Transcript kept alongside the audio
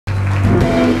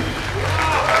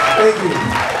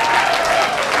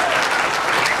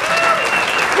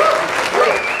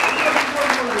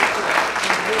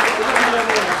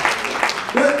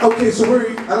Okay, so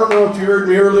I don't know if you heard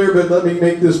me earlier, but let me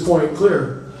make this point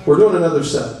clear. We're doing another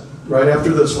set right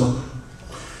after this one.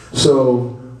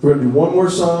 So we're going to do one more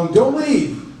song. Don't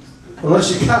leave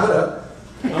unless you gotta.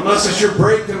 Unless it's your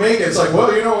break to make it. It's like,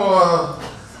 well, you know,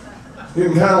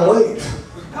 getting kind of late.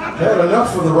 Had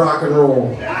enough of the rock and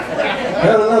roll.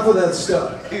 Had enough of that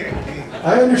stuff.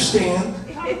 I understand.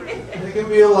 It can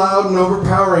be a loud and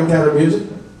overpowering kind of music.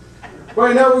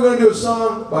 Right now we're going to do a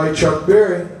song by Chuck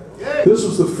Berry. This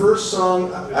was the first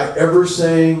song I ever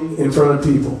sang in front of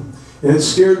people. And it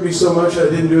scared me so much I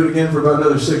didn't do it again for about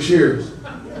another 6 years.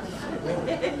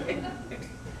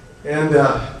 And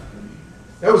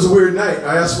that was a weird night.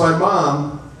 I asked my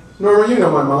mom, Norma, you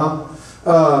know my mom.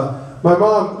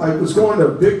 I was going to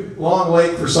Big Long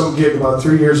Lake for some gig about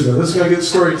 3 years ago. This is going to get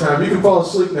story time. You can fall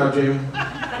asleep now, Jamie.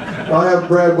 I'll have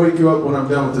Brad wake you up when I'm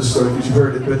done with this story because you've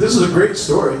heard it. But this is a great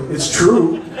story. It's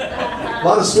true. A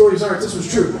lot of stories aren't. This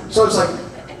was true. So I was like,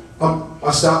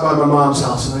 I stopped by my mom's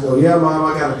house and I go, yeah, Mom,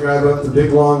 I got to drive up to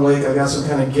Big Long Lake. I got some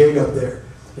kind of gig up there.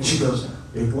 And she goes,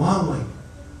 Big Long Lake?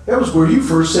 That was where you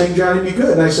first sang Johnny Be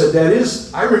Good. And I said,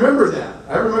 I remember that.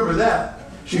 I remember that.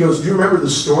 She goes, do you remember the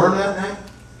storm that night?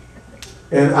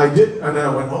 And I did, and then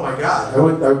I went, oh my God.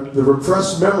 The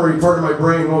repressed memory part of my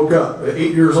brain woke up at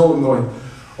 8 years old and going,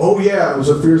 oh yeah, it was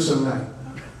a fearsome night.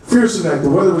 Fearsome night. The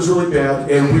weather was really bad,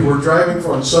 and we were driving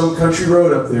on some country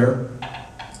road up there.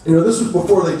 You know, this was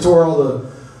before they tore all the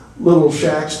little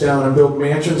shacks down and built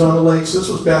mansions on the lakes. This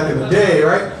was back in the day,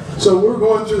 right? So we're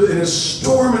going through, and it's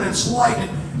storming, it's lightning,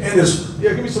 and it's,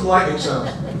 yeah, give me some lightning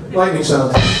sounds. Lightning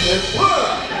sounds. And,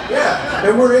 yeah,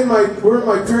 and we're in my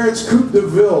parents' Coupe de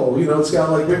Ville. You know, it's got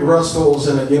like big rust holes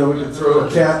in it. You know, we could throw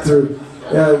a cat through.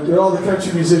 All the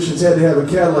country musicians had to have a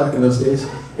Cadillac in those days.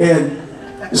 And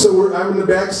so I'm in the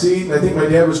back seat, and I think my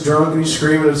dad was drunk, and he's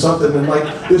screaming at something, and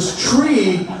like this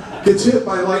tree gets hit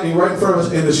by lightning right in front of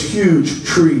us, and this huge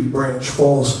tree branch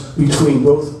falls between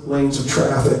both lanes of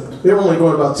traffic. They were only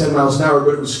going about 10 miles an hour,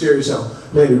 but it was scary as hell.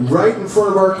 Landed right in front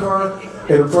of our car,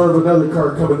 and in front of another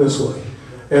car coming this way.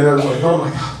 And I was like, oh my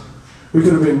God, we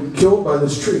could have been killed by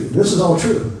this tree. This is all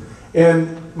true.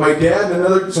 And my dad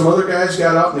and some other guys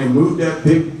got out, and they moved that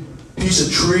big piece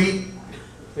of tree.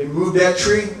 They moved that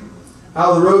tree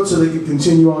out of the road so they could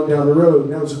continue on down the road.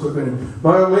 And that was a quick minute.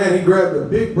 My old man, he grabbed a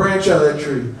big branch out of that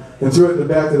tree and threw it in the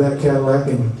back of that Cadillac,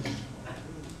 and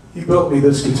he built me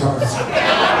this guitar.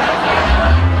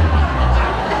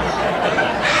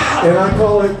 And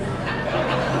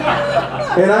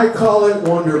I call it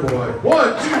Wonder Boy.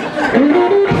 1,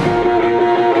 2, 3.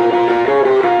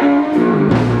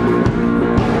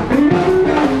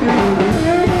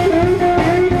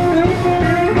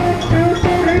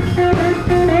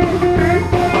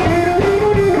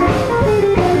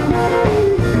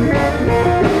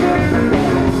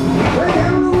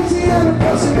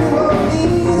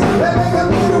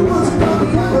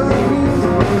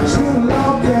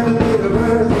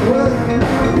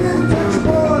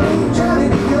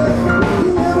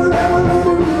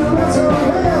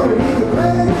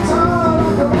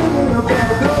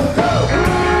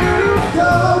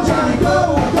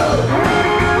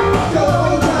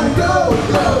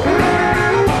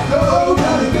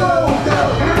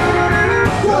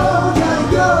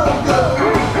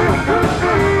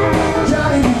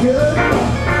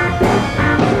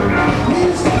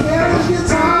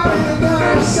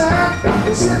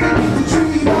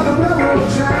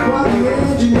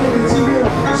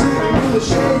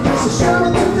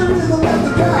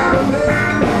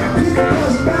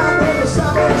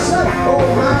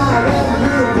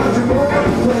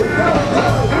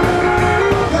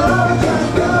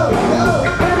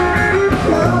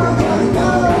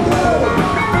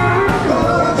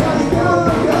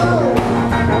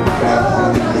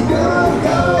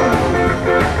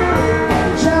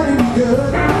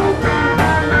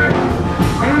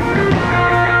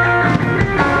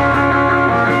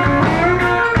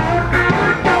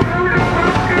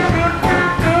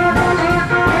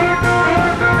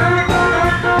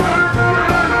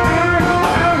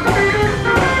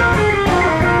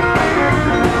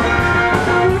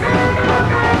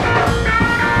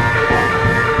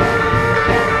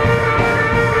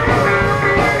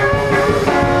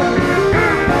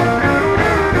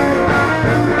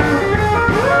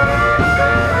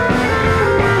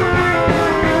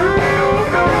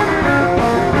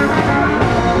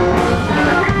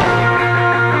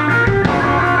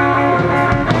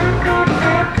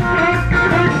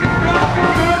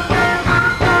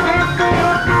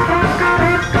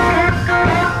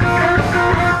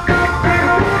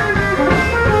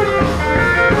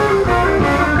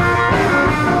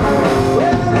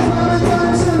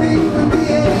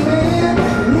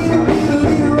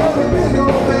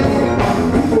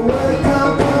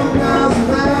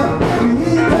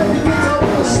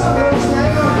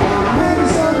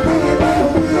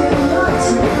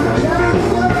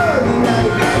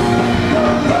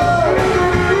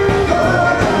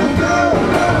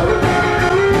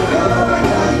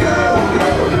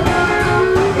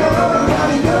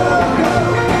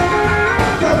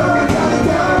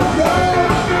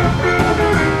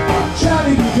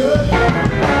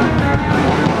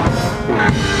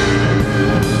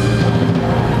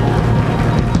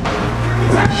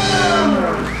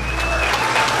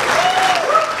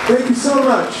 so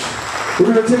much.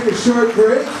 We're going to take a short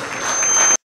break.